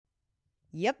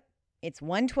Yep, it's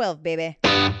 112, baby.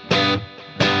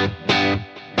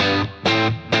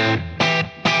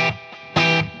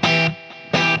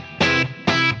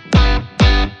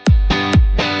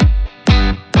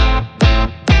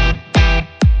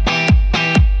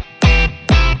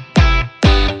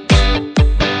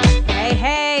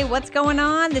 Hey, what's going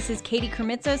on? This is Katie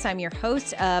Kremitzos. I'm your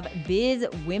host of Biz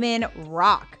Women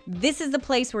Rock. This is the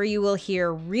place where you will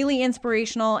hear really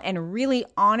inspirational and really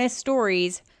honest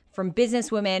stories from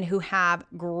businesswomen who have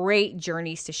great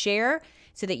journeys to share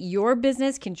so that your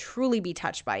business can truly be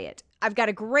touched by it. I've got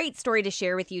a great story to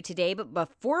share with you today, but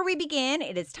before we begin,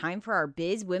 it is time for our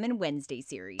Biz Women Wednesday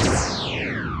series.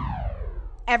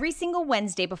 Every single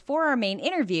Wednesday before our main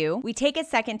interview, we take a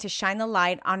second to shine the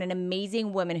light on an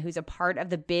amazing woman who's a part of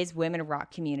the Biz Women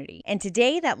Rock community. And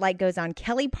today that light goes on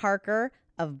Kelly Parker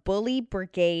of Bully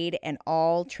Brigade and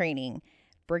All Training.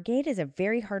 Brigade is a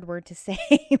very hard word to say.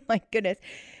 My goodness.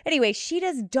 Anyway, she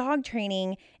does dog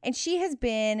training, and she has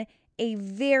been a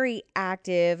very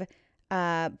active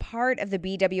part of the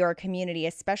BWR community,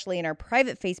 especially in our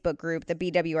private Facebook group, the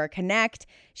BWR Connect.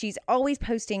 She's always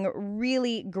posting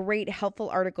really great, helpful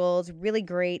articles, really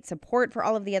great support for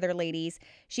all of the other ladies.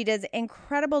 She does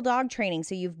incredible dog training,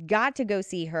 so you've got to go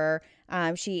see her.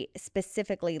 She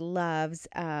specifically loves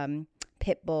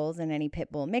pit bulls and any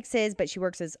pit bull mixes, but she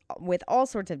works with all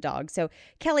sorts of dogs. So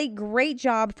Kelly, great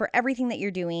job for everything that you're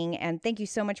doing. And thank you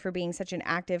so much for being such an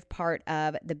active part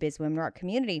of the Biz Women Rock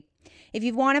community. If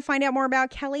you want to find out more about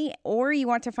Kelly, or you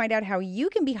want to find out how you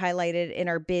can be highlighted in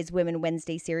our Biz Women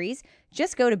Wednesday series,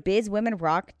 just go to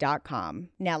bizwomenrock.com.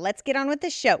 Now let's get on with the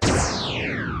show.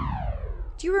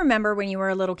 Do you remember when you were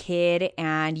a little kid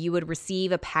and you would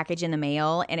receive a package in the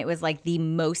mail and it was like the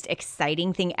most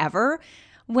exciting thing ever?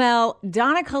 Well,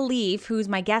 Donna Khalife, who's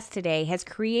my guest today, has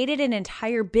created an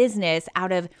entire business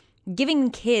out of giving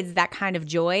kids that kind of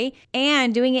joy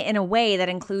and doing it in a way that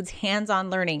includes hands-on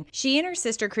learning. She and her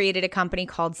sister created a company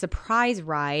called Surprise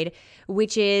Ride,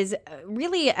 which is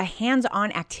really a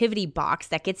hands-on activity box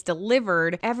that gets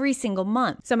delivered every single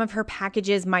month. Some of her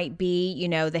packages might be,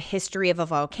 the history of a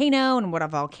volcano and what a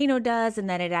volcano does, and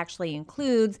then it actually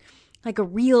includes like a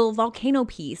real volcano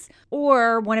piece,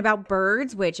 or one about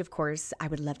birds, which of course I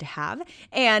would love to have.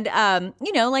 And,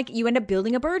 like you end up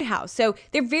building a birdhouse. So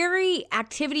they're very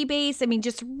activity based.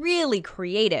 Just really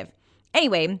creative.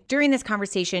 Anyway, during this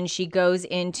conversation, she goes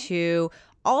into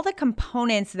all the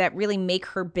components that really make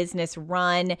her business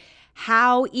run,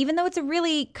 how, even though it's a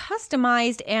really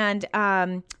customized and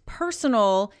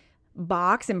personal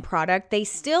box and product, they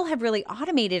still have really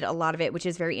automated a lot of it, which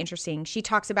is very interesting. She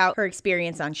talks about her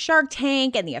experience on Shark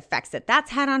Tank and the effects that that's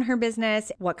had on her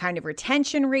business, what kind of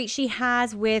retention rate she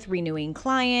has with renewing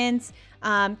clients.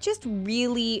 Just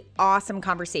really awesome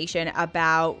conversation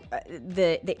about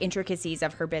the intricacies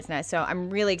of her business. So I'm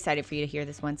really excited for you to hear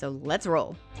this one. So let's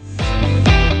roll.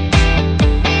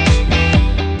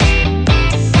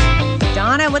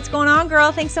 Donna, what's going on,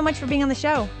 girl? Thanks so much for being on the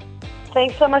show.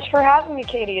 Thanks so much for having me,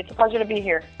 Katie. It's a pleasure to be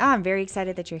here. I'm very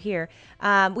excited that you're here.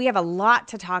 We have a lot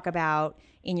to talk about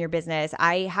in your business.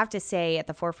 I have to say at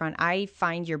the forefront, I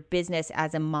find your business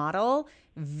as a model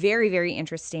very, very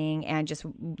interesting, and just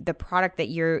the product that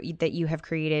you have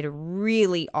created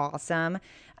really awesome.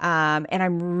 And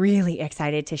I'm really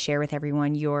excited to share with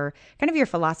everyone your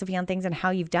philosophy on things and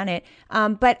how you've done it.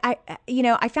 But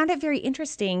I found it very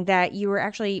interesting that you were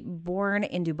actually born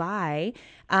in Dubai,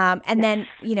 and then,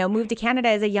 moved to Canada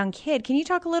as a young kid. Can you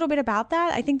talk a little bit about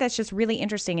that? I think that's just really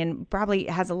interesting and probably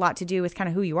has a lot to do with kind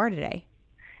of who you are today.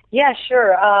 Yeah,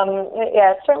 sure.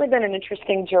 It's certainly been an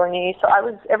interesting journey. So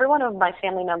every one of my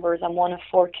family members, I'm one of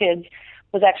 4 kids,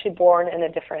 was actually born in a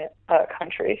different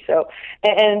country. So,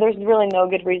 and there's really no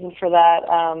good reason for that.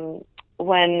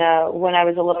 When I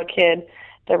was a little kid,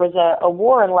 there was a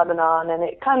war in Lebanon, and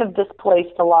it kind of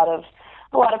displaced a lot of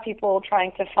people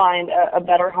trying to find a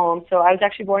better home. So I was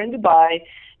actually born in Dubai,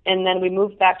 and then we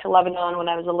moved back to Lebanon when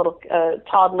I was a little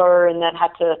toddler, and then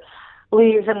had to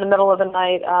leave in the middle of the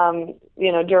night,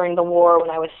 during the war when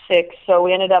I was 6. So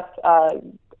we ended up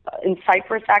in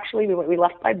Cyprus, actually. We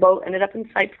left by boat, ended up in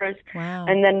Cyprus, wow,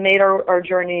 and then made our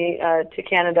journey to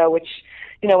Canada, which,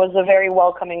 was a very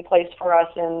welcoming place for us.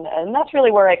 And that's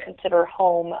really where I consider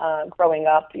home growing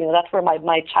up. That's where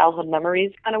my childhood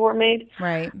memories kind of were made.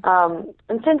 Right. And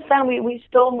since then, we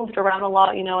still moved around a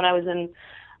lot. When I was in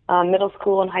middle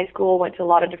school and high school, went to a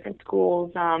lot of different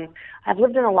schools. I've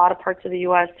lived in a lot of parts of the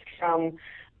U.S., from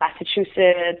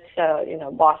Massachusetts,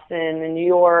 Boston and New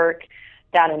York,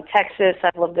 down in Texas.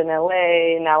 I've lived in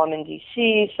L.A., now I'm in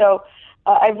D.C. So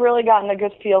I've really gotten a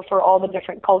good feel for all the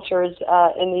different cultures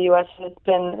in the U.S.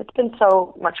 And it's been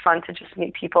so much fun to just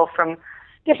meet people from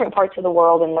different parts of the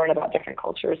world and learn about different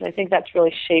cultures. And I think that's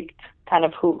really shaped kind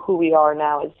of who we are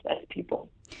now as people.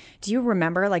 Do you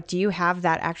remember, like, do you have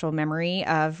that actual memory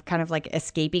of kind of like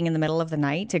escaping in the middle of the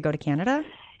night to go to Canada?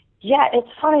 Yeah, it's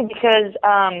funny because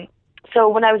so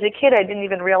when I was a kid, I didn't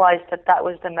even realize that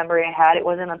was the memory I had. It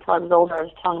wasn't until I was older. I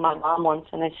was telling my mom once,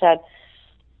 and I said,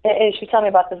 and she told me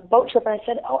about this boat trip, and I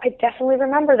said, oh, I definitely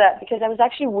remember that because I was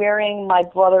actually wearing my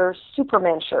brother's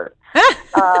Superman shirt.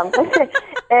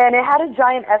 And it had a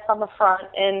giant S on the front,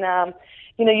 and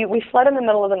we fled in the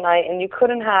middle of the night, and you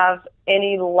couldn't have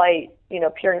any light,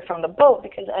 peering from the boat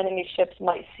because enemy ships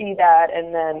might see that,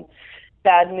 and then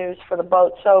bad news for the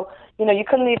boat. So, you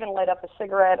couldn't even light up a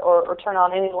cigarette or turn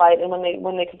on any light. And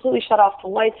when they completely shut off the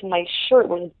lights, my shirt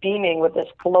was beaming with this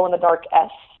glow in the dark S.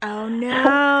 Oh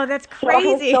no, that's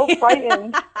crazy. So I was so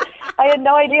frightened. I had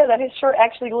no idea that his shirt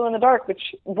actually glowed in the dark,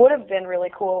 which would have been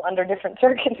really cool under different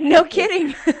circumstances. No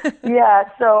kidding. Yeah,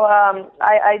 so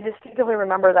I distinctively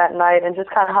remember that night and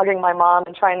just kind of hugging my mom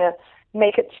and trying to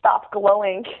make it stop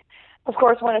glowing. Of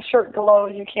course, when a shirt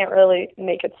glows, you can't really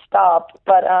make it stop.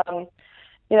 But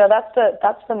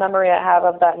that's the memory I have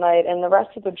of that night. And the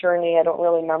rest of the journey, I don't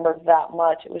really remember that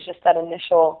much. It was just that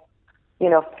initial,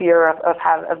 fear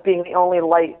of being the only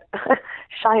light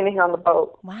shining on the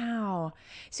boat. Wow.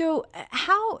 So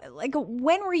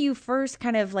when were you first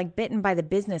kind of like bitten by the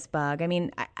business bug? I mean,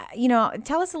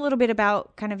 tell us a little bit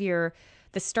about kind of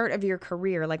the start of your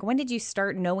career. Like, when did you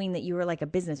start knowing that you were like a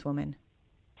businesswoman?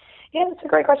 Yeah, that's a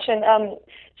great question. When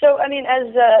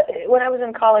I was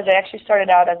in college, I actually started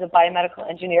out as a biomedical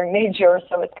engineering major,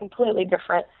 so it's completely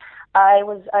different. I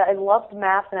loved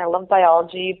math and I loved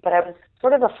biology, but I was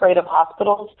sort of afraid of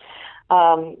hospitals.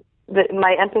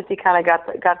 My empathy kind of got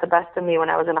the best of me when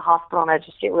I was in a hospital, and I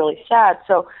just get really sad.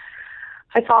 So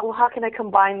I thought, well, how can I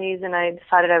combine these? And I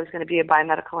decided I was going to be a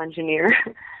biomedical engineer.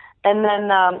 And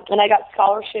then I got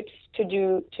scholarships to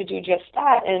do just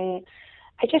that, and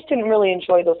I just didn't really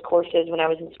enjoy those courses when I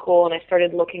was in school, and I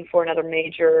started looking for another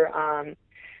major.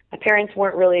 My parents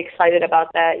weren't really excited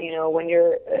about that. When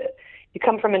you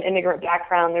come from an immigrant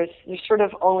background, there's sort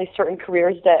of only certain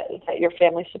careers that your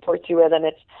family supports you with, and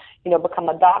it's, become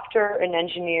a doctor, an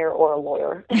engineer, or a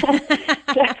lawyer.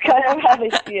 That's kind of how they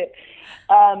see it.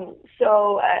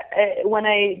 So when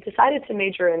I decided to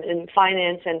major in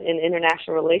finance and in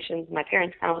international relations, my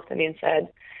parents kind of looked at me and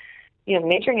said,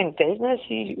 majoring in business,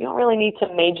 you don't really need to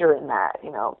major in that.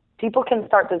 People can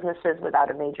start businesses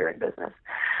without a major in business.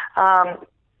 And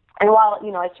while,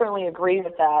 I certainly agree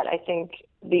with that, I think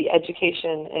the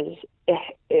education is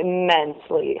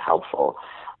immensely helpful.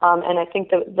 And I think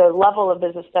the level of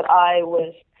business that I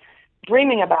was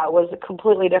dreaming about was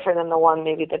completely different than the one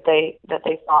maybe that they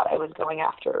thought I was going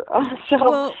after.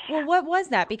 Well, what was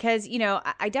that? Because,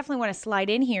 I definitely want to slide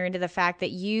in here into the fact that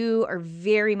you are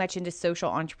very much into social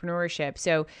entrepreneurship.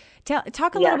 So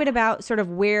talk a little bit about sort of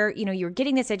where, you're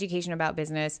getting this education about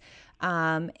business,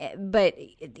 but,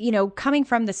 coming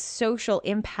from the social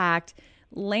impact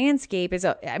landscape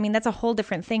that's a whole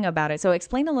different thing about it. So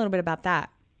explain a little bit about that.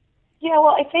 Yeah,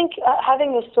 well, I think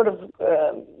having this sort of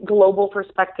global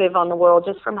perspective on the world,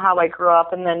 just from how I grew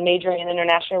up and then majoring in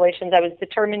international relations, I was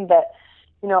determined that,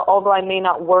 although I may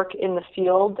not work in the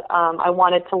field, I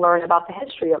wanted to learn about the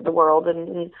history of the world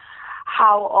and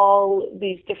how all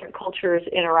these different cultures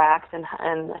interact and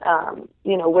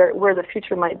where the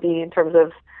future might be in terms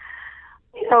of,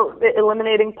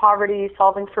 eliminating poverty,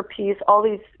 solving for peace, all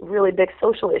these really big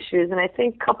social issues. And I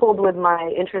think coupled with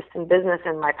my interest in business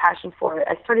and my passion for it,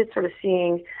 I started sort of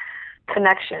seeing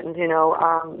connections.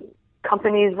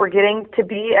 Companies were getting to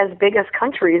be as big as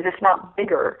countries, if not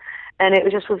bigger. And it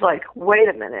just was like, wait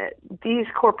a minute, these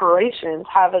corporations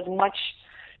have as much,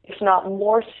 if not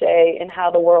more say in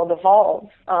how the world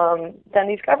evolves than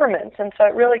these governments. And so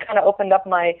it really kind of opened up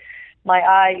my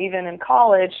eye, even in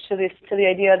college, to the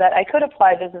idea that I could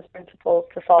apply business principles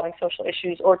to solving social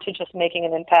issues or to just making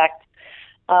an impact.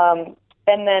 And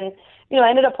then, I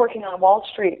ended up working on Wall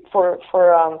Street for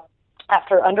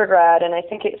after undergrad, and I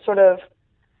think it sort of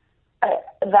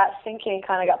that thinking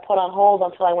kind of got put on hold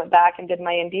until I went back and did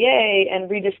my MBA and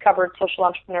rediscovered social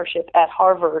entrepreneurship at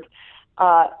Harvard.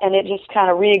 And it just kind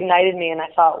of reignited me, and I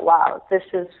thought, wow, this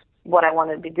is what I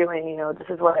wanted to be doing. This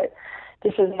is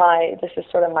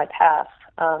sort of my path.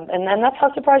 And then that's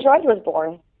how Surprise Ride was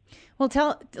born. Well,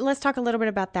 let's talk a little bit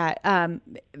about that.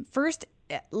 First,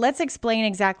 let's explain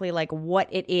exactly like what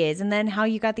it is and then how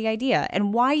you got the idea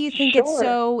and why you think it's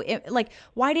so,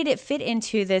 why did it fit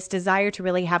into this desire to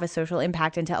really have a social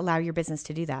impact and to allow your business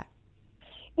to do that?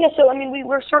 Yeah, so we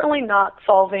were certainly not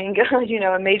solving,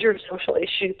 a major social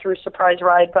issue through Surprise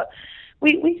Ride, but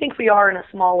We think we are in a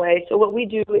small way. So what we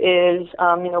do is,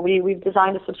 we've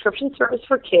designed a subscription service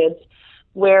for kids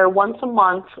where once a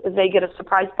month they get a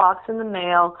surprise box in the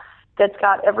mail that's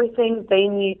got everything they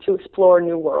need to explore a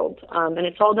new world. And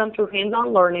it's all done through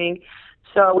hands-on learning.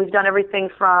 So we've done everything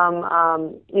from,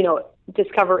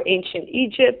 discover ancient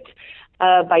Egypt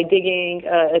by digging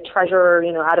a treasure,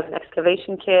 out of an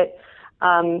excavation kit,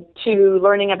 to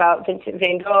learning about Vincent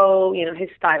van Gogh, his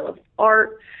style of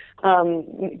art,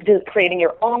 creating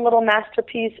your own little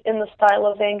masterpiece in the style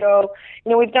of Van Gogh.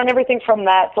 We've done everything from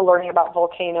that to learning about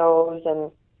volcanoes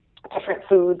and different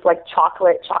foods like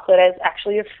chocolate. Chocolate is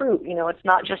actually a fruit. It's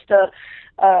not just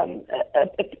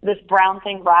this brown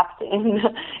thing wrapped in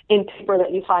paper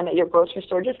that you find at your grocery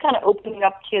store. Just kind of opening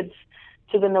up kids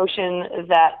to the notion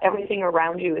that everything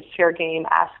around you is fair game.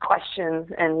 Ask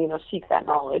questions and seek that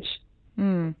knowledge.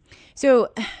 So,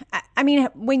 I mean,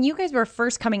 when you guys were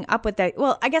first coming up with that,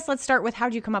 well, I guess let's start with how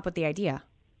did you come up with the idea?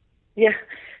 Yeah.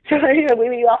 So,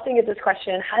 we often get this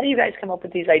question, how do you guys come up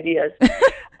with these ideas?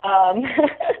 And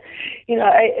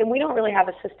we don't really have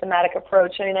a systematic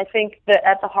approach. I mean, I think that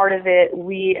at the heart of it,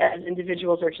 we as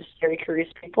individuals are just very curious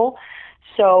people.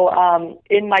 So,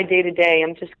 in my day-to-day,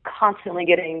 I'm just constantly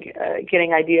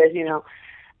getting ideas,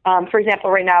 For example,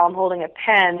 right now I'm holding a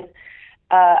pen.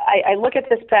 I look at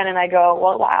this pen and I go,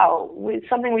 well, wow, it's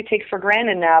something we take for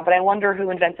granted now, but I wonder who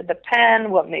invented the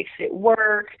pen, what makes it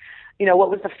work, what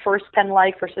was the first pen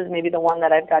like versus maybe the one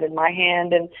that I've got in my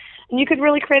hand. And you could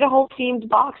really create a whole themed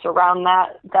box around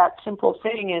that simple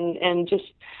thing and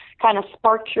just kind of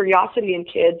spark curiosity in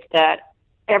kids that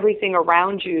everything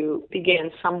around you began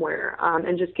somewhere,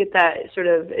 and just get that sort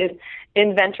of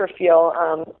inventor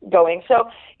feel going. So,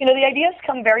 the ideas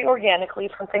come very organically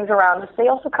from things around us. They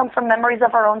also come from memories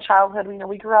of our own childhood.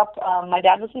 We grew up, my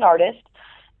dad was an artist,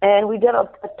 and we did a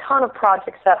ton of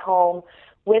projects at home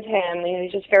with him.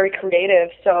 He's just very creative.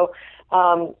 So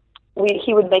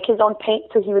he would make his own paint,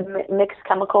 so he would mix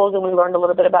chemicals, and we learned a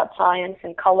little bit about science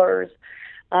and colors.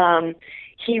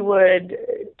 He would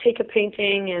take a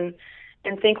painting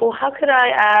and think, well, how could I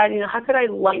add, how could I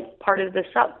light part of this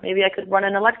up? Maybe I could run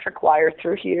an electric wire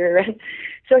through here. And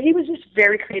so he was just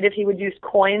very creative. He would use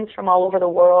coins from all over the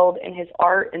world in his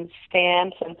art and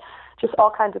stamps and just all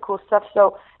kinds of cool stuff.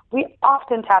 So we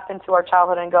often tap into our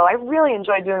childhood and go, I really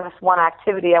enjoy doing this one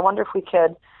activity. I wonder if we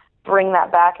could bring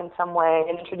that back in some way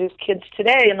and introduce kids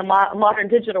today in the modern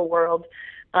digital world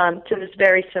to this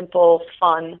very simple,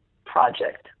 fun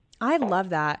project. I love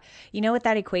that. You know what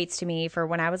that equates to me for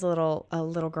when I was a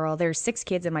little girl. There's 6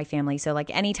 kids in my family. So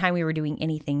like anytime we were doing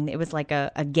anything, it was like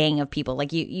a gang of people.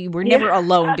 Like you were never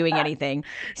alone doing anything.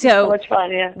 So much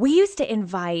fun, yeah. We used to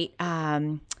invite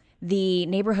the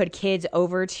neighborhood kids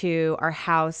over to our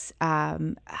house.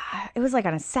 It was like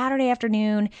on a Saturday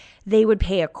afternoon. They would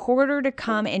pay $0.25 to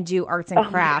come and do arts and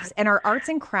crafts. And our arts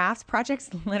and crafts projects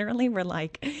literally were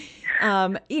like,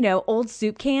 old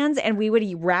soup cans, and we would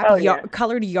wrap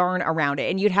colored yarn around it,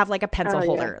 and you'd have like a pencil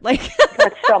holder. Yeah. Like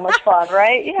that's so much fun,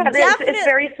 right? Yeah, it's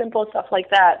very simple stuff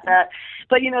like that.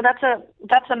 But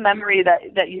that's a memory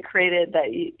that you created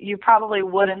that you probably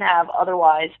wouldn't have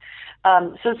otherwise.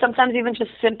 So sometimes even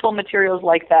just simple materials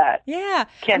like that. Yeah.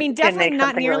 Definitely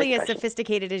not nearly really as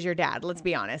sophisticated as your dad, let's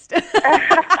be honest.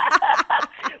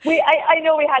 I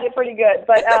know we had it pretty good,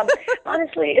 but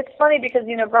honestly, it's funny because,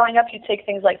 growing up, you take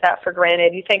things like that for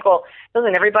granted. You think, well,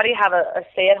 doesn't everybody have a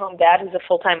stay-at-home dad who's a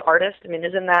full-time artist? I mean,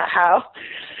 isn't that how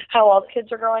all the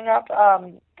kids are growing up?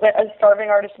 A starving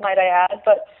artist, might I add.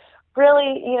 But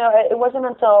really, it wasn't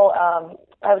until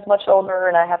I was much older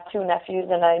and I have 2 nephews,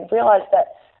 and I realized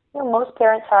that most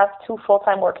parents have 2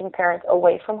 full-time working parents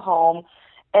away from home,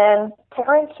 and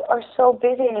parents are so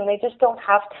busy and they just don't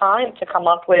have time to come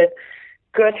up with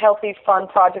good, healthy, fun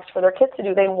projects for their kids to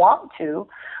do. They want to,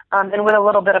 and with a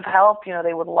little bit of help,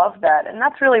 they would love that. And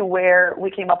that's really where we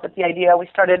came up with the idea. We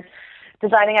started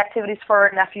designing activities for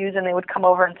our nephews, and they would come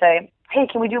over and say, hey,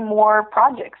 can we do more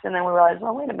projects? And then we realized,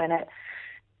 well, wait a minute.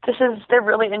 They're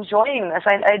really enjoying this.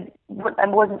 I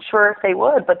wasn't sure if they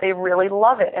would, but they really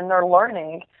love it, and they're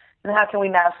learning. And how can we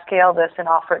now scale this and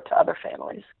offer it to other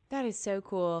families? That is so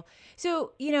cool.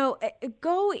 So,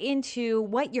 go into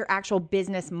what your actual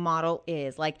business model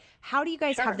is. Like, how do you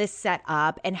guys have this set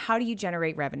up, and how do you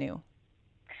generate revenue?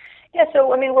 Yeah, so,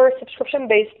 we're a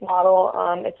subscription-based model.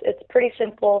 It's pretty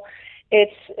simple.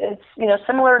 It's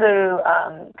similar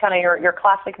to kind of your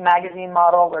classic magazine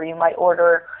model where you might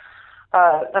order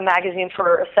a magazine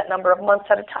for a set number of months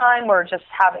at a time, or just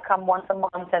have it come once a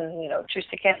month and, choose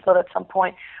to cancel it at some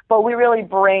point. But we really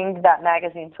bring that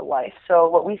magazine to life. So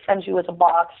what we send you is a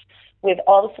box with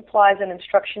all the supplies and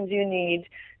instructions you need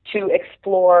to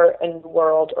explore a new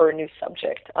world or a new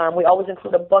subject. We always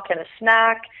include a book and a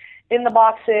snack in the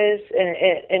boxes,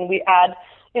 and we add,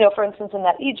 for instance, in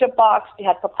that Egypt box, we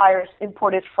had papyrus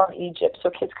imported from Egypt, so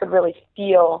kids could really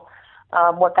feel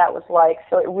what that was like.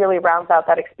 So it really rounds out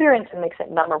that experience and makes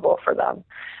it memorable for them.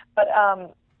 But,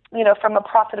 from a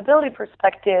profitability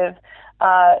perspective,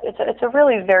 it's a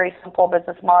really very simple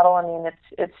business model. I mean,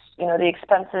 it's the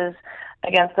expenses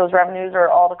against those revenues are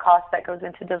all the costs that goes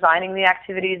into designing the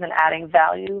activities and adding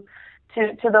value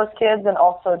to those kids, and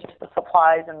also just the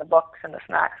supplies and the books and the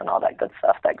snacks and all that good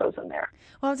stuff that goes in there.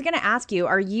 Well, I was going to ask you,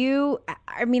 are you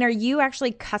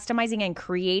actually customizing and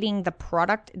creating the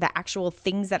product, the actual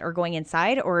things that are going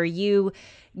inside, or are you're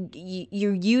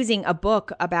using a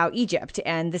book about Egypt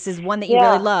and this is one that you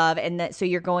really love, and so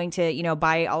you're going to,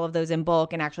 buy all of those in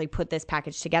bulk and actually put this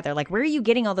package together? Like, where are you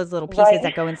getting all those little pieces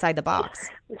that go inside the box?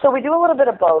 So we do a little bit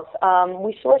of both.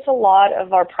 We source a lot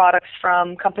of our products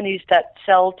from companies that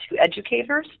sell to educators.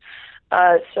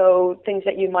 So things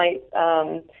that you might,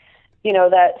 so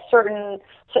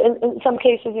in some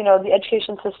cases, the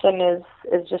education system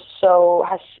is just so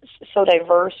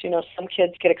diverse. Some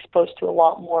kids get exposed to a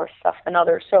lot more stuff than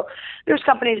others. So there's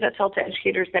companies that sell to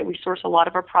educators that we source a lot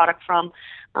of our product from.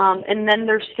 And then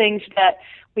there's things that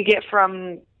we get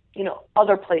from,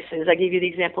 other places. I gave you the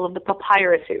example of the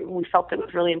papyrus. We felt it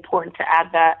was really important to add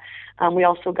that. We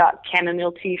also got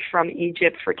chamomile tea from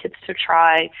Egypt for kids to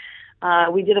try.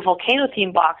 We did a volcano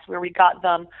theme box where we got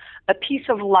them a piece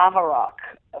of lava rock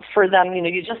for them.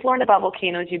 You just learned about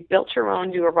volcanoes. You built your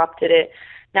own. You erupted it.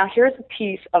 Now here's a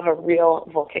piece of a real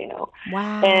volcano.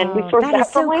 Wow. And we sourced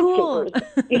that from landscapers.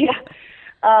 Yeah.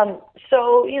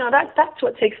 So, that's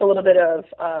what takes a little bit of,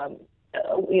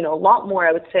 a lot more,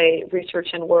 I would say, research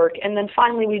and work. And then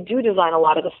finally, we do design a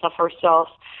lot of the stuff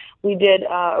ourselves. We did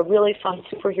a really fun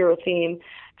superhero theme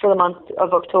for the month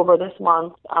of October this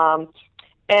month.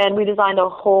 And we designed a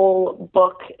whole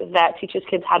book that teaches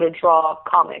kids how to draw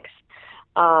comics.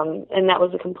 And that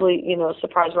was a complete,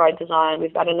 surprise ride design.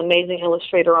 We've got an amazing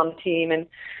illustrator on the team and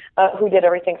who did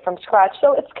everything from scratch.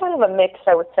 So it's kind of a mix,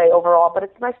 I would say, overall. But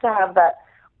it's nice to have that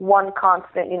one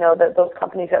constant, that those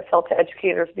companies that sell to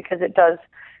educators, because it does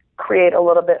create a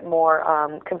little bit more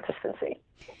consistency.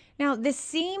 Now, this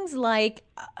seems like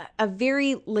a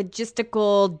very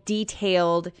logistical,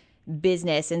 detailed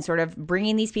business, and sort of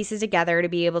bringing these pieces together to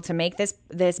be able to make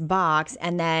this box.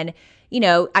 And then,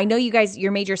 I know you guys,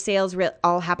 your major sales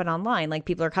all happen online. Like,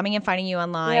 people are coming and finding you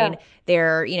online. Yeah.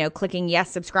 They're, clicking yes,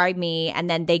 subscribe me, and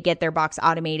then they get their box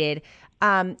automated.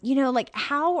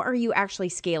 How are you actually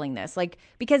scaling this? Like,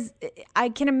 because I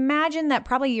can imagine that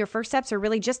probably your first steps are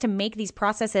really just to make these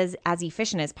processes as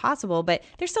efficient as possible, but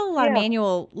there's still a lot of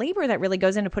manual labor that really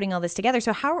goes into putting all this together.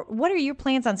 So what are your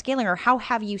plans on scaling, or how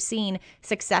have you seen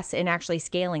success in actually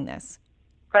scaling this?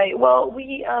 Right. Well,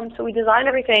 we design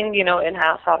everything,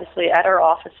 in-house, obviously, at our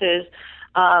offices.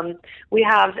 We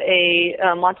have a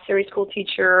Montessori school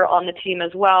teacher on the team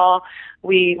as well.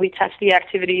 We test the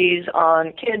activities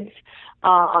on kids,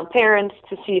 on parents,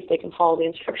 to see if they can follow the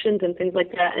instructions and things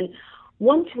like that. And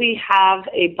once we have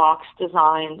a box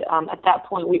designed, at that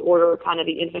point we order kind of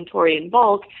the inventory in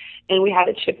bulk, and we have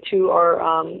it shipped to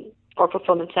our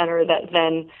fulfillment center that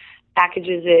then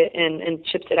packages it and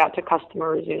ships it out to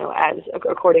customers, as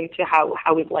according to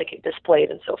how we'd like it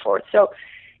displayed and so forth. So,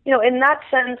 in that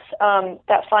sense,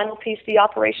 that final piece, the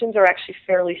operations are actually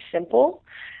fairly simple.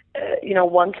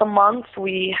 Once a month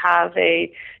we have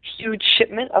a huge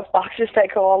shipment of boxes that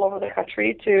go all over the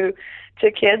country to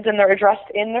kids, and they're addressed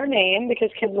in their name because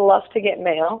kids love to get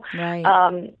mail. Right.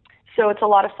 So it's a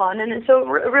lot of fun, and so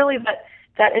really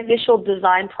that initial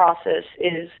design process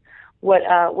is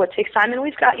what takes time. And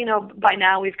we've got, by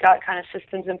now we've got kind of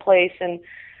systems in place and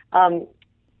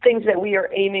things that we are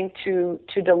aiming to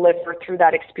deliver through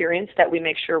that experience, that we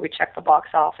make sure we check the box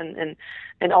off, and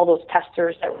all those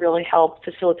testers that really help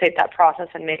facilitate that process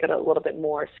and make it a little bit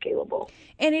more scalable.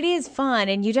 And it is fun,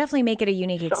 and you definitely make it a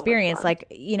unique experience. Like,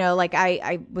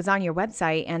 I was on your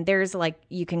website, and there's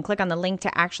you can click on the link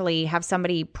to actually have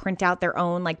somebody print out their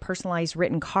own personalized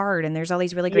written card, and there's all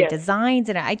these really great designs.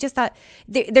 And I just thought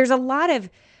there's a lot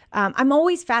of I'm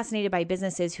always fascinated by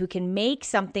businesses who can make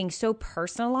something so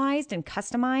personalized and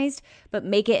customized, but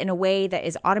make it in a way that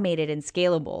is automated and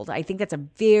scalable. I think that's a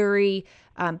very,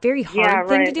 very hard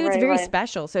thing to do. It's very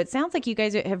special. So it sounds like you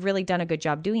guys have really done a good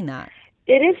job doing that.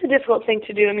 It is a difficult thing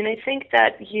to do. I mean, I think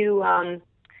that you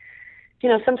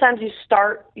sometimes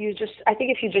I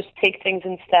think if you just take things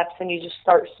in steps and you just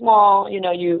start small,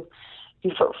 you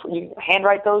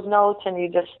handwrite those notes and you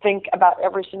just think about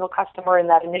every single customer in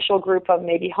that initial group of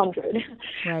maybe 100.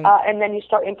 Right. And then you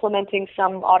start implementing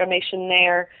some automation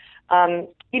there,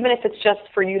 even if it's just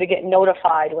for you to get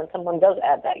notified when someone does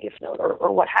add that gift note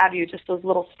or what have you, just those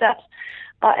little steps.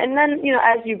 And then,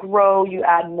 as you grow, you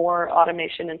add more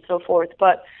automation and so forth.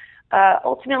 But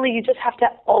ultimately, you just have to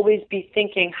always be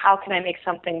thinking, how can I make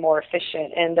something more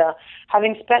efficient? And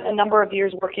having spent a number of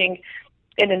years working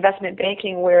in investment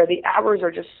banking where the hours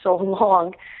are just so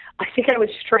long, I think I was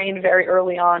trained very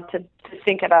early on to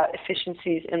think about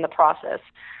efficiencies in the process.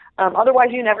 Otherwise,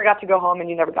 you never got to go home and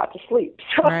you never got to sleep.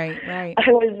 So Right.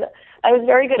 I was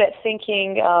very good at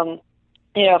thinking,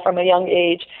 from a young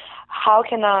age, how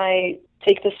can I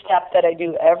take the step that I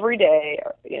do every day?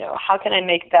 How can I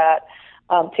make that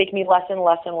take me less and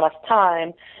less and less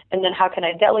time? And then how can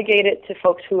I delegate it to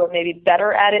folks who are maybe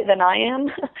better at it than I am?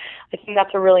 I think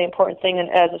that's a really important thing. And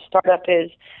as a startup is,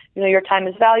 your time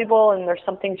is valuable and there's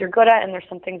some things you're good at and there's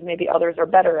some things maybe others are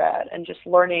better at. And just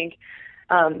learning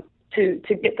to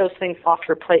get those things off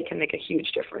your plate can make a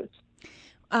huge difference.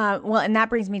 Well, and that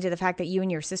brings me to the fact that you and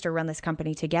your sister run this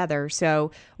company together.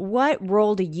 So what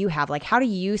role do you have? Like, how do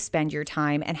you spend your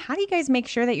time and how do you guys make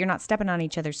sure that you're not stepping on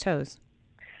each other's toes?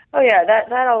 Oh yeah,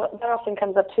 that often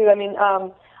comes up too. I mean,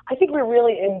 I think we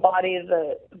really embody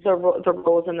the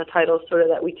roles and the titles sort of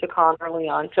that we took on early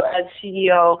on. So as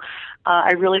CEO,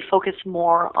 I really focus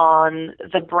more on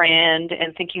the brand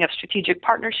and thinking of strategic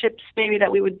partnerships maybe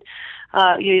that we would,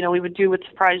 we would do with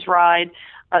Surprise Ride.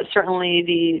 Certainly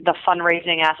the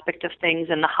fundraising aspect of things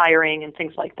and the hiring and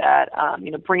things like that.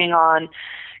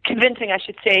 Convincing, I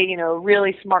should say,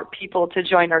 really smart people to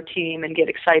join our team and get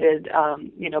excited,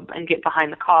 and get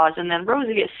behind the cause. And then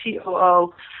Rosie, as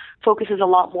COO, focuses a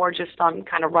lot more just on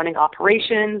kind of running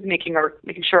operations, making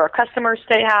sure our customers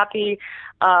stay happy,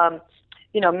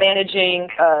 managing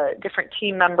different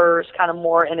team members kind of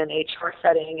more in an HR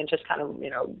setting and just kind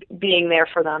of, being there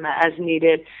for them as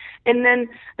needed. And then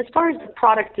as far as the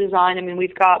product design, I mean,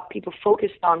 we've got people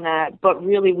focused on that, but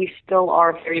really we still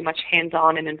are very much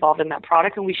hands-on and involved in that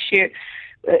product, and we share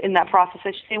in that process,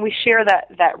 I should say, and we share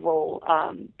that role.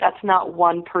 That's not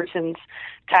one person's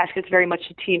task. It's very much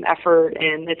a team effort,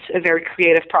 and it's a very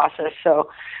creative process.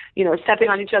 So, stepping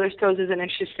on each other's toes is an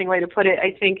interesting way to put it.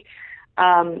 I think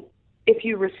if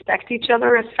you respect each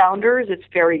other as founders, it's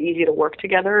very easy to work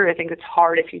together. I think it's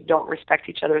hard if you don't respect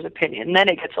each other's opinion. Then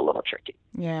it gets a little tricky.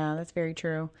 Yeah, that's very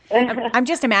true. I'm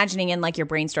just imagining in like your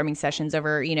brainstorming sessions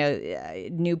over,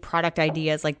 new product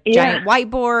ideas, like giant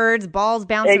whiteboards, balls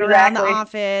bouncing around the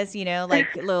office,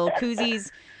 like little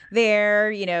koozies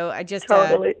there, I just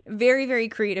totally. Very, very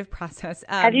creative process.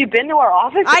 Have you been to our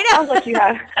office? I know. It sounds like you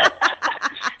have.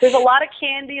 There's a lot of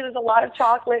candy. There's a lot of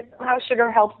chocolate. Somehow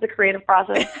sugar helps the creative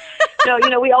process. So,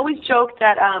 we always joke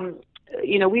that,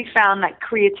 we found that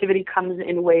creativity comes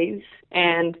in waves.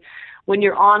 And when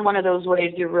you're on one of those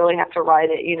waves, you really have to ride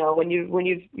it. When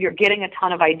you're getting a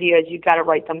ton of ideas, you've got to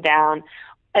write them down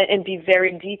and be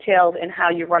very detailed in how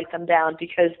you write them down,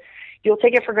 because you'll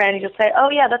take it for granted. You'll say, oh,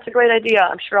 yeah, that's a great idea.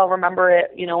 I'm sure I'll remember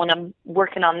it, when I'm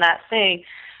working on that thing.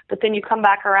 But then you come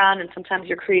back around and sometimes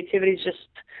your creativity is just,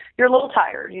 you're a little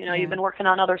tired. You've been working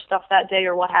on other stuff that day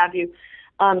or what have you.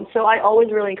 So I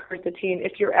always really encourage the team,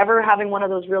 if you're ever having one of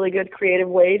those really good creative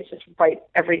waves, just write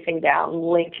everything down,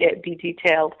 link it, be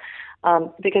detailed,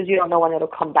 because you don't know when it'll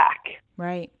come back.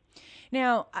 Right.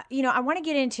 Now, I want to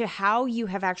get into how you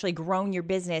have actually grown your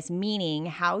business, meaning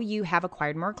how you have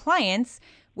acquired more clients,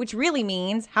 which really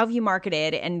means how have you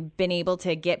marketed and been able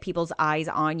to get people's eyes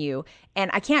on you.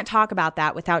 And I can't talk about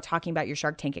that without talking about your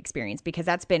Shark Tank experience, because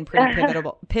that's been pretty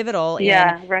pivotal in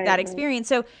that experience.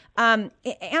 So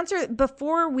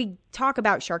before we talk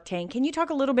about Shark Tank, can you talk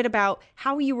a little bit about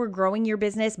how you were growing your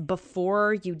business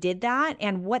before you did that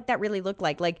and what that really looked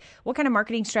like? Like, what kind of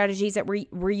marketing strategies that were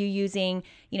you using?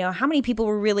 How many people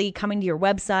were really coming to your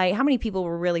website? How many people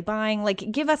were really buying?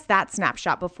 Like, give us that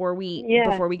snapshot before we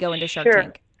go into Shark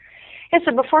Tank. Yeah,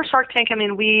 so before Shark Tank, I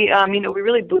mean, we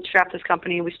really bootstrapped this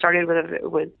company. We started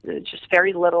with just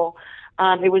very little.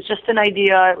 It was just an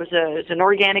idea. It was an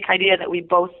organic idea that we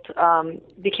both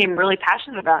became really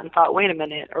passionate about and thought, wait a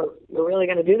minute, we're really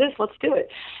going to do this? Let's do it.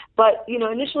 But,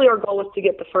 initially our goal was to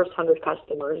get the first 100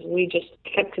 customers. We just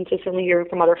kept consistently hearing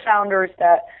from other founders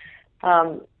that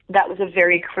that was a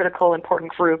very critical,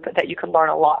 important group that you could learn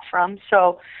a lot from.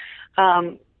 So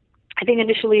I think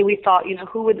initially we thought,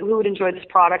 who would enjoy this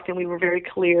product, and we were very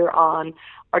clear on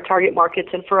our target markets.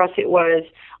 And for us, it was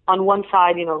on one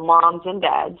side, moms and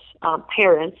dads,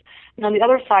 parents, and on the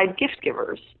other side, gift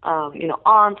givers,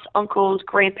 aunts, uncles,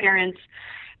 grandparents,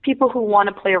 people who want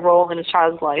to play a role in a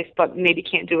child's life, but maybe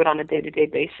can't do it on a day-to-day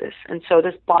basis. And so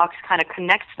this box kind of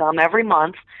connects them every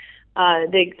month.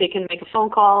 They can make a phone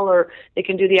call, or they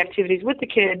can do the activities with the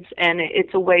kids, and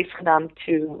it's a way for them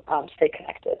to stay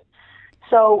connected.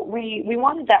 So we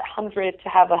wanted that 100 to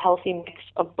have a healthy mix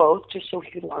of both, just so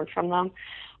we could learn from them.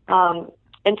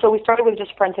 And so we started with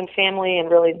just friends and family,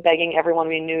 and really begging everyone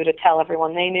we knew to tell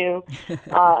everyone they knew. And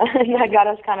that got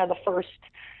us kind of the first,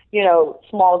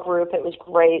 small group. It was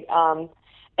great.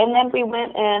 And then we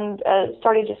went and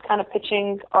started just kind of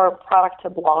pitching our product to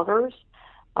bloggers,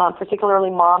 particularly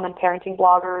mom and parenting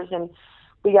bloggers. And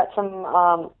we got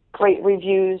some great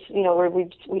reviews, where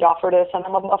we'd offer to send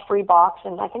them a free box.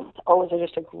 And I think it's always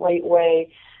just a great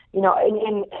way,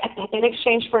 in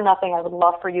exchange for nothing, I would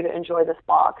love for you to enjoy this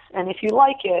box. And if you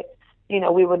like it,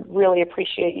 we would really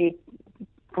appreciate you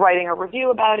writing a review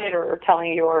about it, or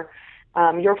telling your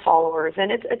followers.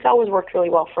 And it's always worked really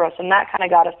well for us. And that kind of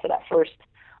got us to that first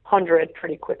 100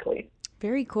 pretty quickly.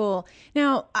 Very cool.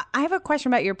 Now, I have a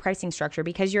question about your pricing structure,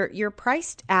 because you're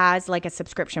priced as like a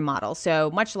subscription model. So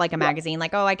much like a magazine,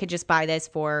 like, I could just buy this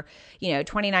for,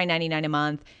 $29.99 a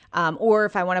month. Or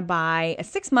if I want to buy a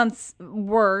 6 months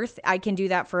worth, I can do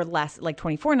that for less, like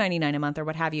 $24.99 a month or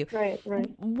what have you. Right.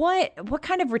 What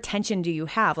kind of retention do you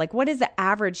have? Like, what is the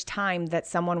average time that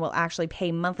someone will actually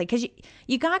pay monthly? Because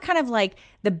you got kind of like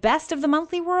the best of the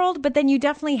monthly world, but then you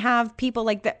definitely have people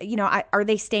like are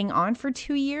they staying on for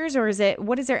 2 years, or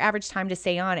what is their average time to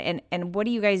stay on? And what are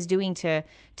you guys doing to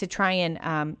try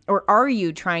and, or are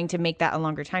you trying to make that a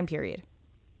longer time period?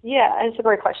 Yeah, it's a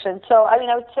great question. So, I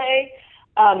would say,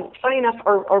 funny enough,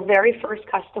 our very first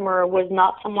customer was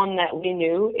not someone that we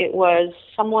knew. It was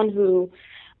someone who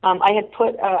I had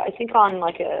put, I think, on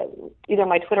like either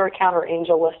my Twitter account or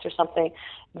Angel List or something,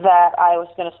 that I was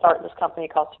going to start this company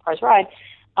called Surprise Ride.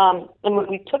 And when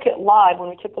we took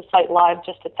the site live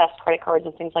just to test credit cards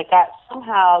and things like that,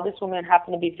 somehow this woman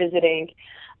happened to be visiting,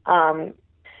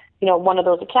 one of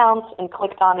those accounts, and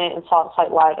clicked on it and saw the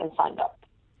site live and signed up.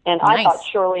 And Nice. I thought,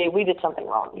 surely we did something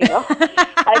wrong,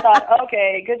 I thought,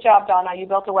 okay, good job, Donna. You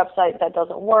built a website that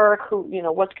doesn't work.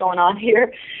 What's going on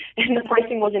here? And the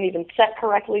pricing wasn't even set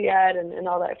correctly yet, and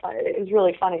all that. It was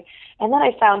really funny. And then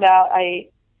I found out, wait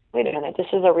a minute, this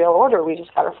is a real order. We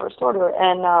just got our first order.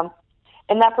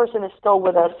 And that person is still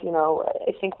with us.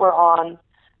 I think we're on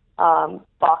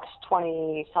box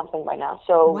 20-something by now.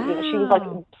 So, wow. She was like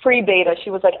free beta. She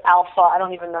was like alpha. I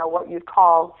don't even know what you'd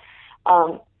call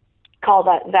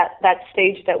that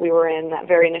stage that we were in, that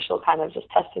very initial kind of just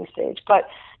testing stage. But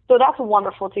so that's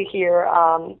wonderful to hear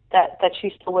that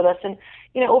she's still with us. And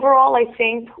overall, I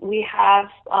think we have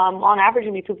on average,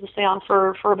 people stay on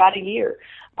for about a year.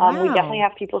 Wow. We definitely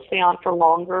have people stay on for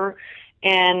longer.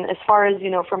 And as far as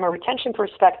from a retention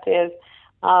perspective,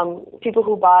 people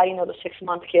who buy the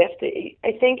 6-month gift,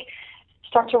 I think,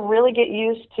 start to really get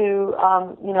used to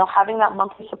having that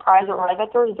monthly surprise arrive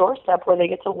at their doorstep, where they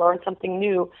get to learn something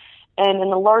new. And in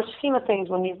the large scheme of things,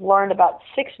 when you've learned about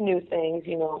 6 new things,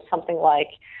 something like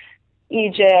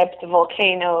Egypt,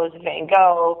 volcanoes, Van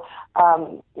Gogh,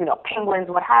 penguins,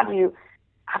 what have you,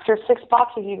 after 6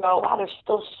 boxes, you go, wow, there's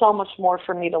still so much more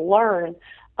for me to learn.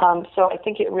 So I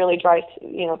think it really drives,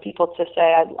 people to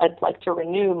say, I'd like to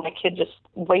renew. My kid just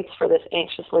waits for this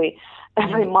anxiously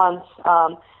every month.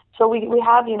 So we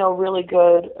have, really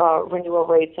good renewal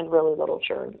rates and really little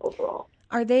churn overall.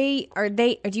 Do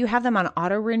you have them on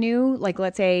auto renew? Like,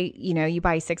 let's say, you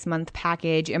buy a 6-month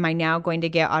package. Am I now going to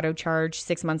get auto charge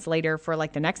 6 months later for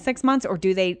like the next 6 months, or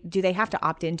do they have to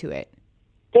opt into it?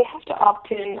 They have to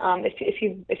opt in.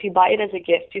 If you buy it as a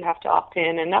gift, you have to opt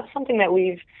in. And that's something that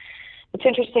it's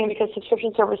interesting, because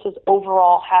subscription services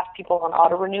overall have people on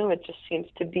auto renew. It just seems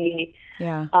to be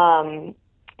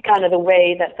kind of the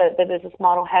way that the business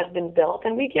model has been built.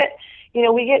 And we get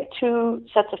 2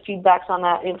 sets of feedbacks on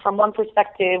that. And from one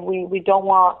perspective, we don't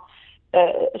want,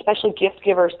 especially gift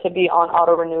givers, to be on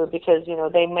auto renew, because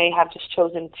they may have just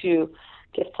chosen to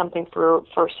gift something for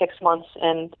 6 months,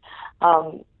 and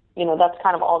that's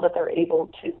kind of all that they're able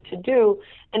to do.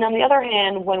 And on the other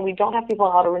hand, when we don't have people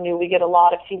on auto renew, we get a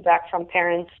lot of feedback from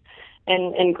parents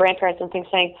and grandparents and things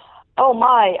saying, oh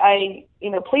my,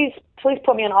 please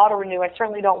put me on auto renew. I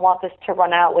certainly don't want this to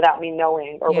run out without me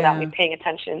knowing, or without me paying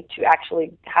attention to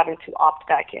actually having to opt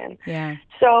back in. Yeah.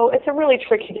 So it's a really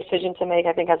tricky decision to make,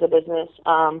 I think, as a business,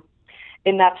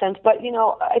 in that sense. But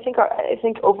I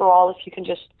think overall, if you can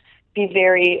just be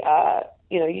very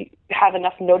you have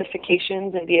enough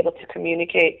notifications and be able to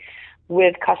communicate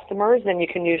with customers, then you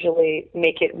can usually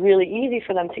make it really easy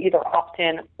for them to either opt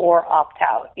in or opt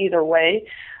out, either way.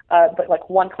 But like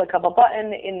one click of a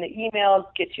button in the email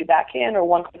gets you back in, or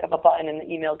one click of a button in the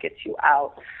email gets you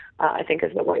out, I think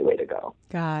is the right way to go.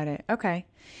 Got it. Okay.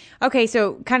 Okay.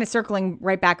 So kind of circling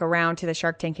right back around to the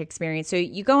Shark Tank experience. So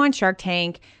you go on Shark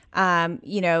Tank,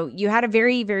 you had a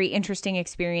very, very interesting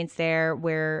experience there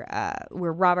where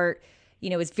Robert,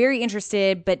 was very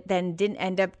interested, but then didn't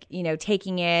end up,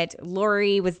 taking it.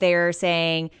 Lori was there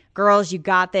saying, girls, you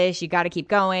got this. You got to keep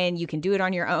going. You can do it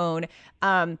on your own.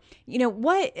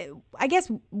 What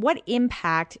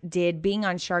impact did being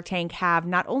on Shark Tank have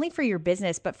not only for your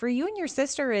business, but for you and your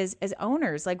sister as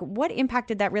owners? Like, what impact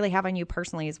did that really have on you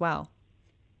personally as well?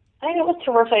 I think it was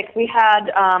terrific. We had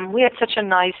such a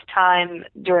nice time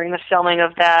during the filming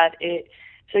of that.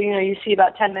 So, you see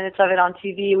about 10 minutes of it on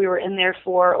TV. We were in there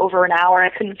for over an hour. I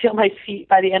couldn't feel my feet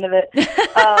by the end of it.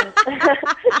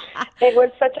 It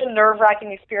was such a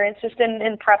nerve-wracking experience just in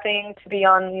prepping to be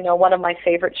on, one of my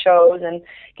favorite shows and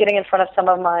getting in front of some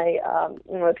of my,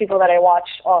 people that I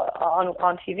watched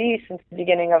on TV since the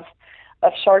beginning of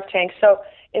Shark Tank. So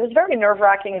it was very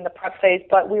nerve-wracking in the prep phase,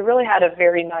 but we really had a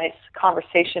very nice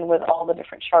conversation with all the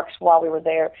different sharks while we were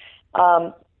there.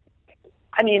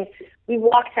 We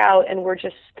walked out and we're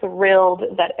just thrilled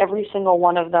that every single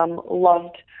one of them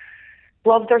loved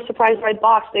their surprise ride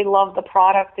box. They loved the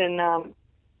product, and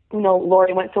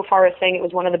Lori went so far as saying it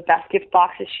was one of the best gift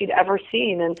boxes she'd ever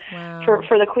seen. And wow.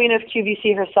 for the queen of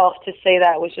QVC herself to say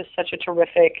that was just such a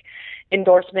terrific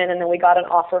endorsement. And then we got an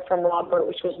offer from Robert,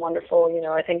 which was wonderful.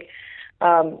 I think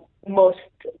most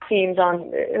teams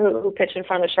who pitch in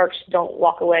front of the Sharks don't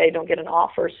walk away, don't get an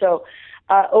offer. So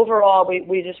overall,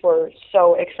 we just were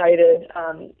so excited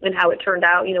in how it turned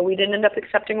out. We didn't end up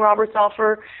accepting Robert's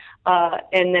offer,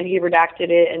 and then he redacted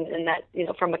it, and that,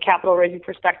 from a capital raising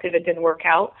perspective, it didn't work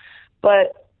out.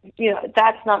 But,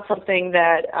 that's not something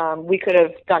that we could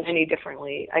have done any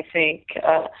differently. I think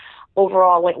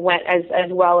overall it went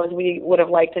as well as we would have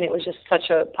liked, and it was just such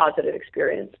a positive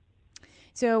experience.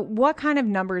 So what kind of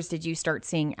numbers did you start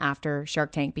seeing after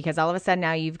Shark Tank? Because all of a sudden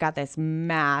now you've got this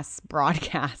mass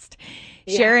broadcast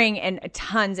sharing and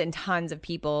tons of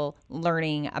people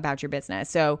learning about your business.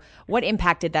 So what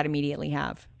impact did that immediately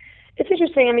have? It's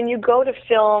interesting. You go to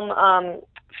film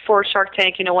for Shark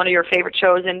Tank, one of your favorite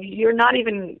shows, and you're not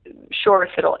even sure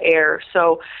if it'll air.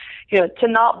 So, to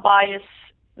not bias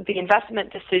the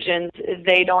investment decisions,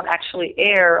 they don't actually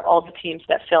air all the teams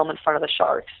that film in front of the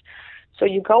Sharks. So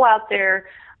you go out there,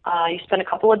 you spend a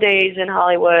couple of days in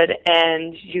Hollywood,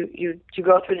 and you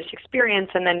go through this experience,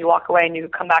 and then you walk away and you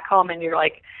come back home and you're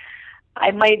like,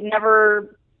 I might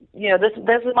never,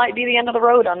 this might be the end of the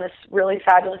road on this really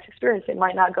fabulous experience. It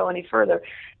might not go any further.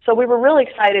 So we were really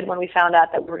excited when we found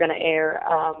out that we were going to air.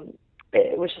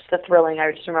 It was just thrilling.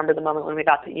 I just remember the moment when we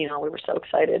got the email. We were so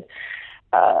excited.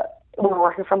 We were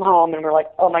working from home, and we're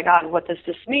like, oh my God, what does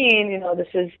this mean?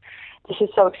 This is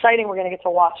so exciting. We're going to get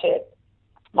to watch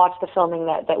the filming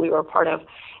that we were a part of.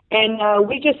 And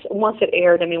we just, once it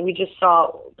aired, we just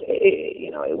saw,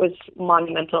 it was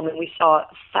monumental. We saw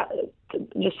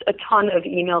just a ton of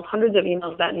emails, hundreds of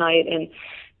emails that night, and,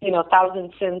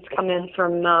 thousands since come in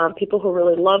from people who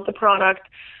really loved the product,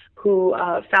 who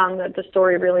found that the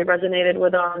story really resonated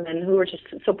with them, and who were just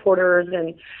supporters.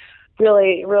 And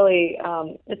really,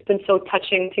 it's been so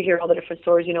touching to hear all the different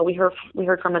stories. We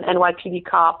heard from an NYPD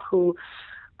cop who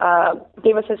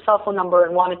gave us his cell phone number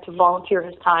and wanted to volunteer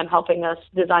his time helping us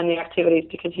design the activities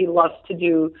because he loves to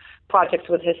do projects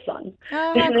with his son.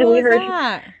 Oh, how cool is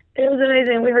that? It was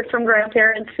amazing. We heard from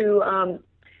grandparents who,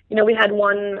 we had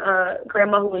one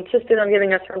grandma who insisted on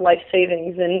giving us her life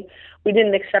savings, and we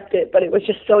didn't accept it, but it was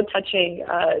just so touching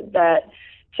that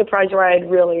surprise ride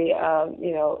really,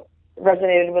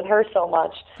 resonated with her so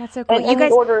much. That's so cool. And the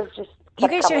orders just You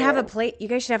guys should have a place. You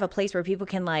guys should have a place where people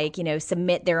can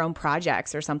submit their own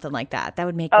projects or something like that. That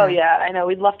would make. Oh yeah, I know.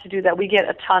 We'd love to do that. We get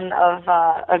a ton of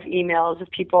emails of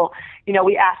people.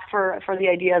 We ask for the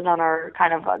ideas on our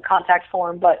kind of contact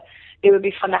form, but it would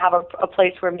be fun to have a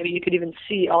place where maybe you could even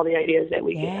see all the ideas that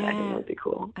we get. I think that would be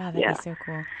cool. Oh, that'd be so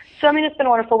cool. So it's been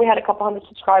wonderful. We had a couple hundred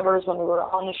subscribers when we were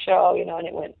on the show,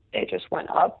 and it just went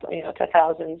up, to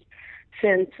thousands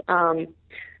since.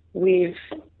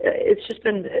 It's just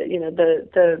been,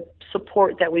 the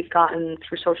support that we've gotten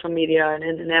through social media and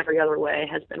in every other way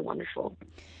has been wonderful.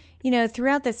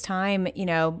 Throughout this time,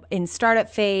 in startup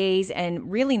phase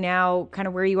and really now kind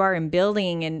of where you are in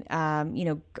building and,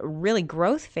 really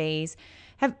growth phase,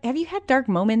 have you had dark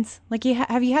moments? Like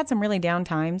have you had some really down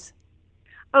times?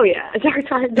 Oh yeah. Dark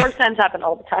times happen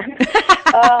all the time.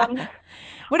 Um,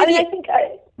 What do you I think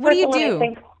What do you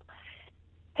personally, do?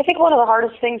 I think one of the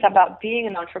hardest things about being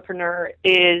an entrepreneur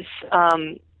is,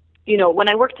 when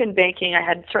I worked in banking, I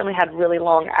had certainly had really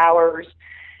long hours,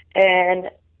 and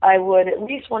I would, at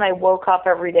least when I woke up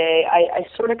every day, I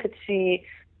sort of could see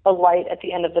a light at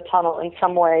the end of the tunnel in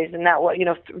some ways, and that was,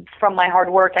 from my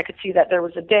hard work, I could see that there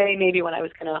was a day maybe when I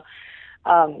was going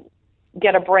to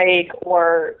get a break,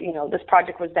 or this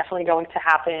project was definitely going to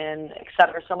happen, et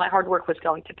cetera. So my hard work was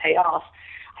going to pay off.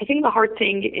 I think the hard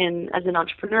thing as an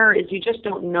entrepreneur is you just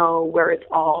don't know where it's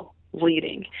all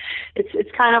leading. It's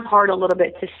kind of hard a little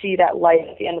bit to see that light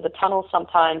at the end of the tunnel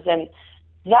sometimes, and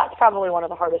that's probably one of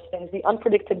the hardest things. The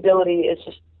unpredictability is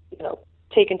just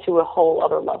taken to a whole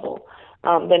other level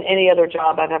than any other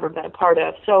job I've ever been a part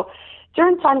of. So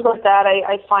during times like that,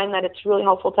 I find that it's really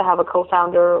helpful to have a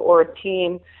co-founder or a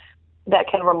team that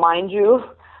can remind you,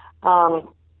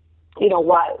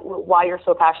 why you're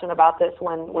so passionate about this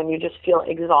when you just feel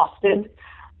exhausted,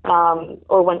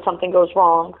 or when something goes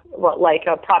wrong, like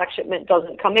a product shipment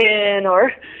doesn't come in,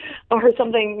 or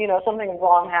something, something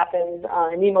wrong happens,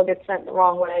 an email gets sent the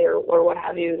wrong way, or what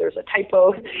have you. There's a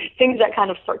typo, things that kind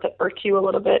of start to irk you a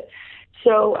little bit.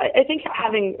 So I think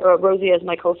having Rosie as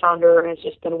my co-founder has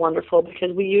just been wonderful,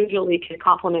 because we usually can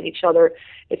complement each other.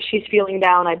 If she's feeling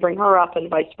down, I bring her up, and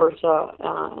vice versa,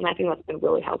 and I think that's been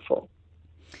really helpful.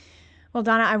 Well,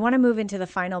 Donna, I want to move into the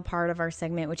final part of our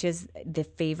segment, which is the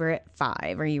favorite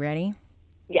 5. Are you ready?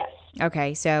 Yes.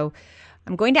 Okay, so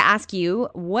I'm going to ask you,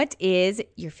 what is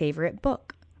your favorite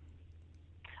book?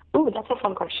 Ooh, that's a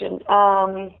fun question.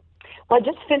 Well, I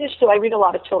just finished, so I read a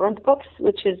lot of children's books,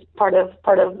 which is part of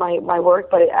my work,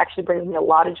 but it actually brings me a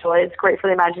lot of joy. It's great for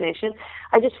the imagination.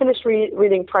 I just finished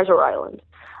reading Treasure Island,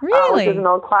 Really? which is an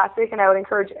old classic, and I would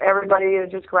encourage everybody to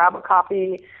just grab a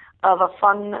copy of a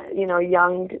fun,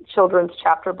 young children's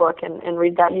chapter book and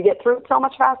read that. You get through it so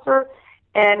much faster,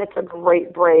 and it's a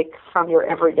great break from your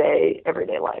everyday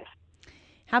life.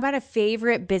 How about a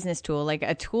favorite business tool, like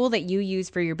a tool that you use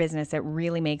for your business that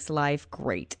really makes life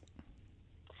great?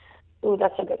 Ooh,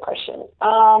 that's a good question.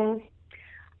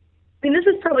 This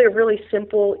is probably a really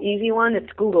simple, easy one.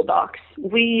 It's Google Docs.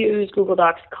 We use Google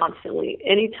Docs constantly.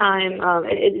 Anytime,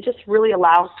 it just really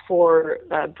allows for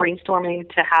brainstorming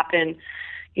to happen,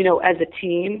 as a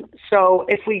team. So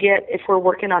if we're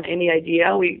working on any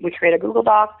idea, we create a Google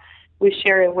Doc, we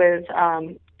share it with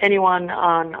anyone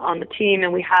on the team,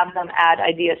 and we have them add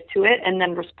ideas to it and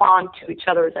then respond to each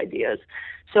other's ideas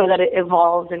so that it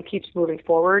evolves and keeps moving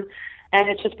forward. And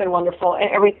it's just been wonderful.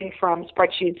 Everything from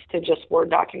spreadsheets to just Word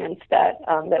documents that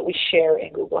we share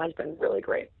in Google has been really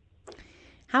great.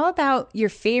 How about your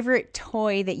favorite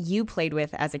toy that you played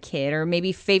with as a kid, or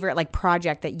maybe favorite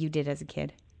project that you did as a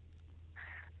kid?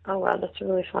 Oh, wow, that's a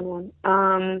really fun one.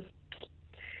 I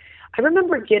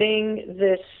remember getting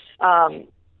this kind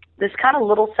of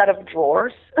little set of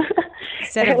drawers.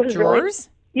 Set of drawers?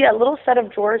 A little set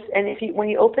of drawers. And when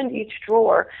you opened each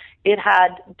drawer, it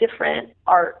had different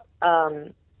art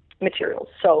materials.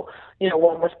 So,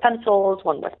 one was pencils,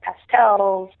 one was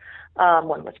pastels,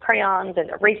 one was crayons and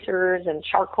erasers and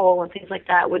charcoal and things like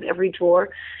that with every drawer.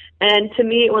 And to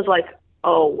me, it was like,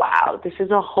 oh, wow, this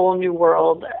is a whole new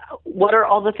world. What are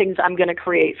all the things I'm going to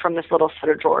create from this little set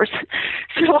of drawers?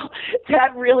 So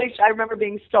that really, I remember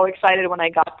being so excited when I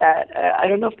got that. I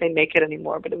don't know if they make it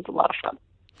anymore, but it was a lot of fun.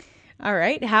 All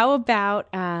right. How about,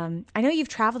 I know you've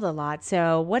traveled a lot,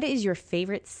 so what is your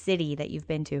favorite city that you've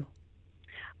been to?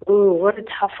 Ooh, what a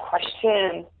tough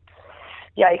question.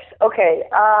 Yikes. Okay.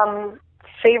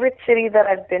 Favorite city that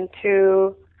I've been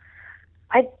to,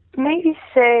 I'd maybe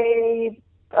say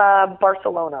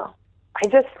Barcelona. I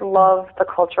just love the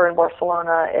culture in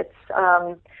Barcelona. It's,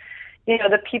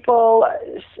 the people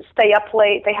stay up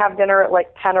late. They have dinner at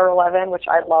 10 or 11, which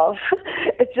I love.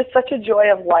 It's just such a joy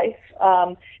of life.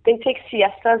 They take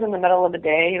siestas in the middle of the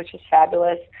day, which is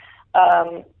fabulous.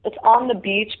 It's on the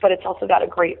beach, but it's also got a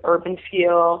great urban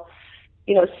feel.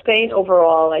 Spain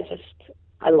overall,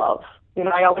 I love.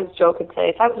 I always joke and say,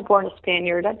 if I was born a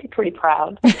Spaniard, I'd be pretty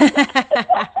proud.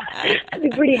 I'd be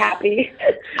pretty happy.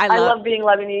 I love being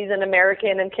Lebanese and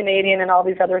American and Canadian and all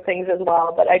these other things as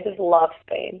well, but I just love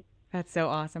Spain. That's so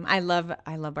awesome. I love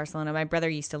Barcelona. My brother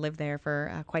used to live there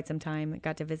for quite some time. I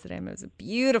got to visit him. It was a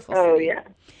beautiful city. Oh, yeah.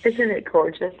 Isn't it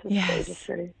gorgeous? It's yes. a gorgeous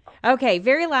city. Okay,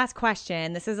 very last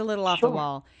question. This is a little off Sure. the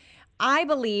wall. I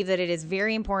believe that it is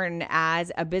very important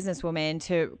as a businesswoman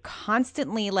to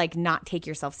constantly not take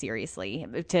yourself seriously,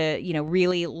 to,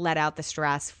 really let out the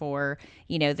stress for,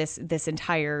 this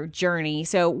entire journey.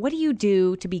 So what do you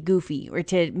do to be goofy or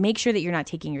to make sure that you're not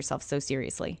taking yourself so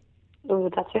seriously? Oh,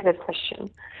 that's a good question.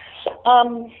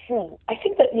 I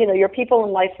think that, your people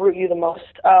in life root you the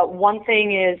most. One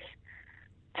thing is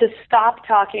to stop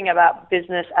talking about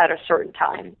business at a certain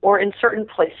time or in certain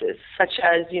places, such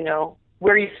as,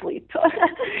 where you sleep.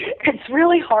 It's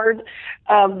really hard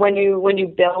when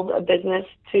you build a business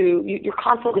you're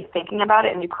constantly thinking about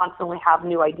it and you constantly have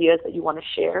new ideas that you want to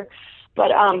share.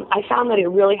 But I found that it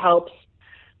really helps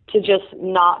to just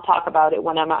not talk about it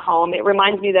when I'm at home. It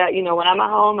reminds me that, when I'm at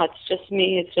home, that's just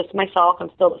me. It's just myself. I'm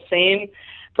still the same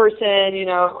person,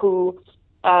 who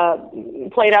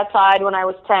played outside when I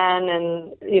was 10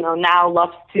 and, now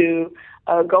loves to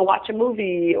go watch a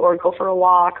movie or go for a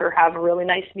walk or have a really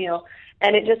nice meal.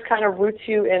 And it just kind of roots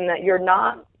you in that you're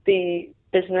not the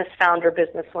business founder,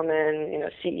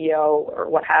 businesswoman, CEO or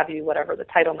what have you, whatever the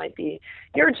title might be.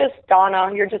 You're just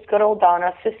Donna. You're just good old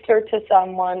Donna, sister to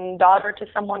someone, daughter to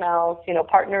someone else,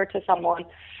 partner to someone,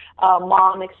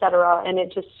 mom, etc. And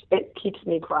it keeps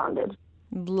me grounded.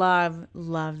 Love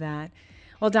that.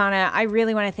 Well, Donna, I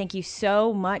really want to thank you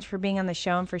so much for being on the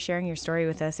show and for sharing your story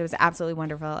with us. It was absolutely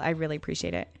wonderful. I really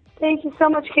appreciate it. Thank you so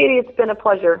much, Katie. It's been a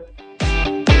pleasure.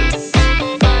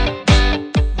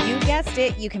 You guessed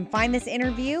it. You can find this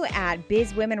interview at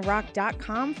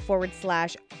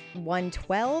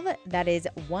bizwomenrock.com/112. That is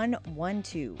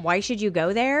 112. Why should you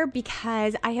go there?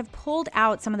 Because I have pulled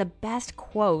out some of the best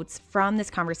quotes from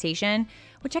this conversation,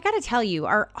 which I got to tell you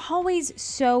are always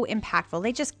so impactful.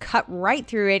 They just cut right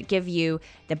through it, give you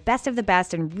the best of the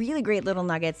best and really great little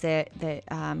nuggets that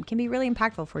can be really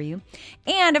impactful for you.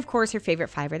 And of course, her favorite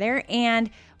 5 are there and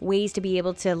ways to be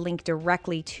able to link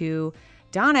directly to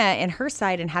Donna and her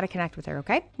site and how to connect with her,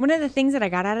 okay? One of the things that I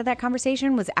got out of that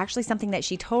conversation was actually something that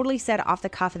she totally said off the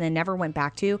cuff and then never went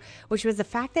back to, which was the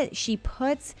fact that she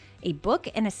puts a book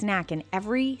and a snack in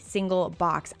every single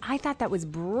box. I thought that was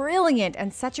brilliant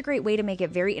and such a great way to make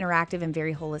it very interactive and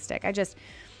very holistic. I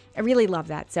really love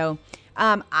that. So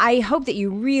I hope that you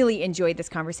really enjoyed this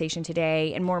conversation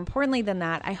today. And more importantly than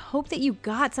that, I hope that you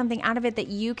got something out of it that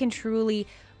you can truly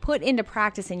put into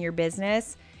practice in your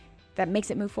business that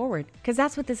makes it move forward. Because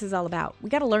that's what this is all about. We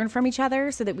got to learn from each other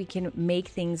so that we can make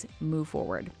things move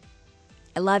forward.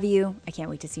 I love you. I can't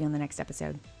wait to see you on the next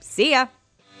episode. See ya.